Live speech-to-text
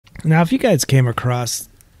Now, if you guys came across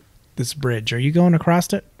this bridge, are you going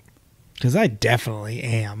across it? Because I definitely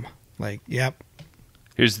am. Like, yep.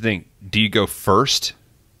 Here's the thing. Do you go first?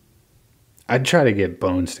 I'd try to get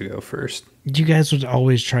Bones to go first. You guys would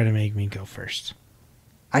always try to make me go first.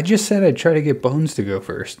 I just said I'd try to get Bones to go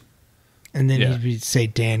first. And then you'd say,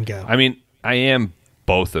 Dan, go. I mean, I am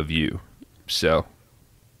both of you, so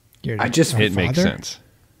it makes sense.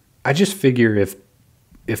 I just figure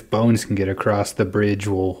if Bones can get across, the bridge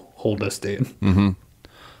will hold us down. Mm-hmm.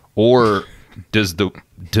 Or does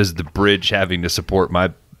the bridge having to support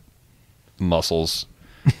my muscles,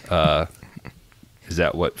 is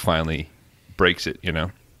that what finally breaks it, you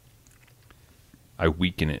know? I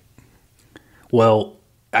weaken it. Well,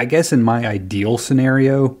 I guess in my ideal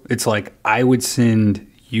scenario, it's like I would send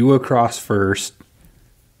you across first,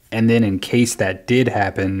 and then in case that did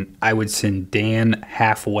happen, I would send Dan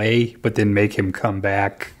halfway, but then make him come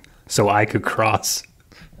back so I could cross.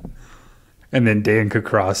 And then Dan could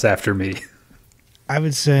cross after me. I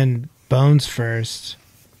would send Bones first.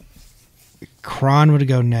 Kron would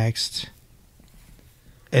go next.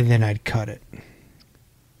 And then I'd cut it.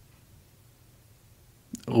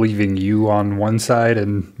 Leaving you on one side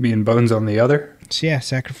and me and Bones on the other? So yeah,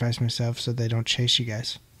 sacrifice myself so they don't chase you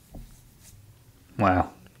guys.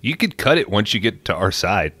 Wow. You could cut it once you get to our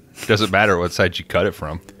side. Doesn't matter what side you cut it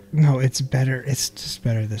from. No, it's better. It's just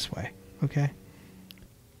better this way. Okay?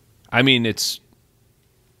 I mean, it's...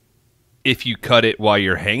 If you cut it while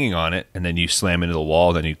you're hanging on it, and then you slam into the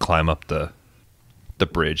wall, then you climb up the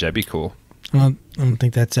bridge, that'd be cool. Well, I don't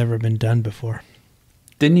think that's ever been done before.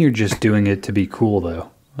 Then you're just doing it to be cool,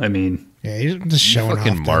 though. I mean... Yeah, you're just showing off.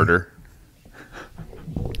 Fucking martyr.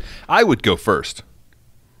 I would go first.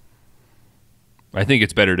 I think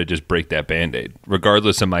it's better to just break that Band-Aid.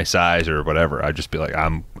 Regardless of my size or whatever, I'd just be like,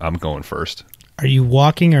 I'm going first. Are you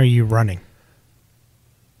walking or are you running?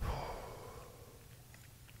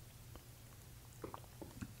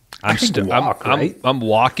 I'm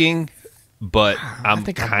walking, but I'm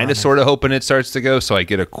kind of sort of hoping it starts to go so I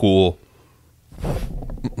get a cool,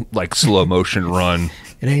 like, slow motion run.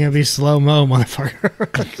 It ain't gonna be slow-mo,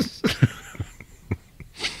 motherfucker.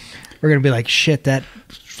 We're gonna be like, shit, that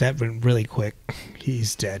went really quick.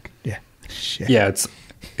 He's dead. Yeah. Shit. Yeah,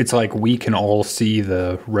 it's like we can all see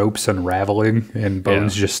the ropes unraveling and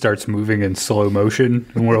Bones just starts moving in slow motion.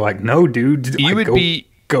 And we're like, no, dude.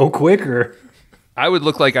 Go quicker. I would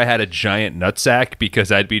look like I had a giant nutsack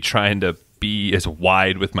because I'd be trying to be as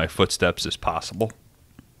wide with my footsteps as possible.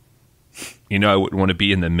 You know, I wouldn't want to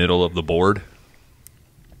be in the middle of the board.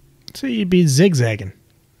 So you'd be zigzagging.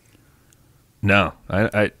 No,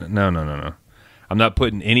 no. I'm not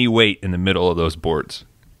putting any weight in the middle of those boards.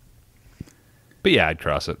 But yeah, I'd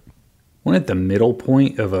cross it. Wouldn't the middle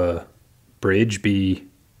point of a bridge be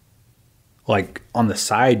like on the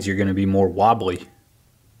sides? You're going to be more wobbly.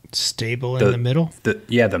 Stable in the middle?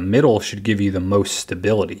 The middle should give you the most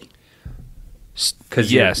stability.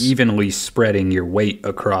 Because you're evenly spreading your weight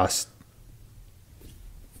across.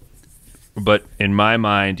 But in my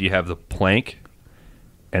mind, you have the plank,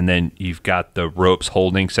 and then you've got the ropes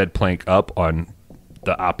holding said plank up on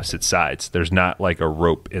the opposite sides. There's not like a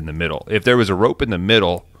rope in the middle. If there was a rope in the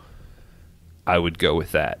middle, I would go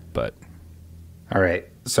with that. But all right.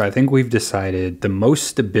 So I think we've decided the most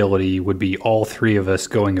stability would be all three of us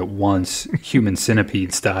going at once, human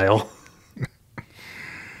centipede style.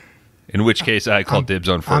 In which case, I call dibs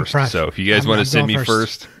on first. So if you guys want to send me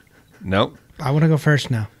first, nope. I want to go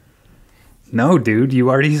first now. No, dude,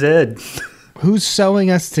 you already said. Who's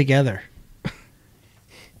sewing us together?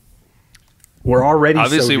 We're already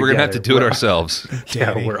obviously we're gonna have to do it ourselves.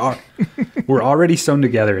 Yeah, we're already sewn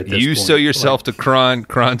together at this point. You sew yourself to Kron.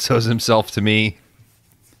 Kron sews himself to me.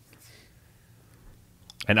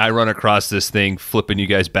 And I run across this thing, flipping you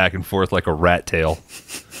guys back and forth like a rat tail.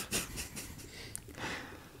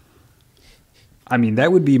 I mean,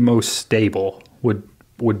 that would be most stable,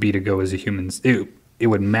 would be to go as a human. It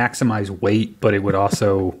would maximize weight, but it would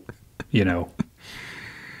also, you know,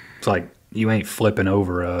 it's like you ain't flipping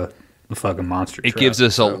over a fucking monster truck. It gives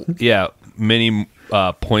us many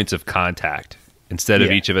points of contact. Instead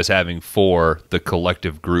of each of us having 4, the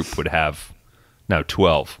collective group would have now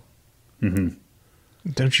 12. Mm-hmm.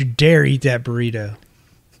 Don't you dare eat that burrito.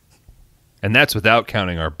 And that's without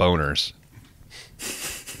counting our boners.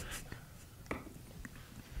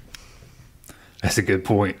 That's a good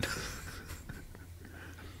point.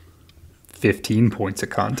 15 points of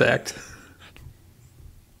contact.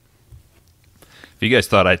 If you guys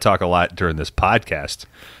thought I'd talk a lot during this podcast,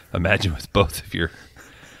 imagine with both of your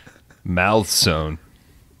mouths sewn.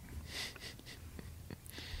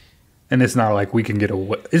 And it's not like we can get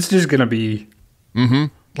away. It's just going to be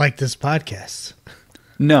Like this podcast.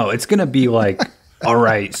 No, it's gonna be like, all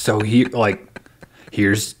right, so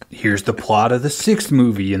here's the plot of the 6th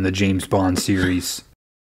movie in the James Bond series.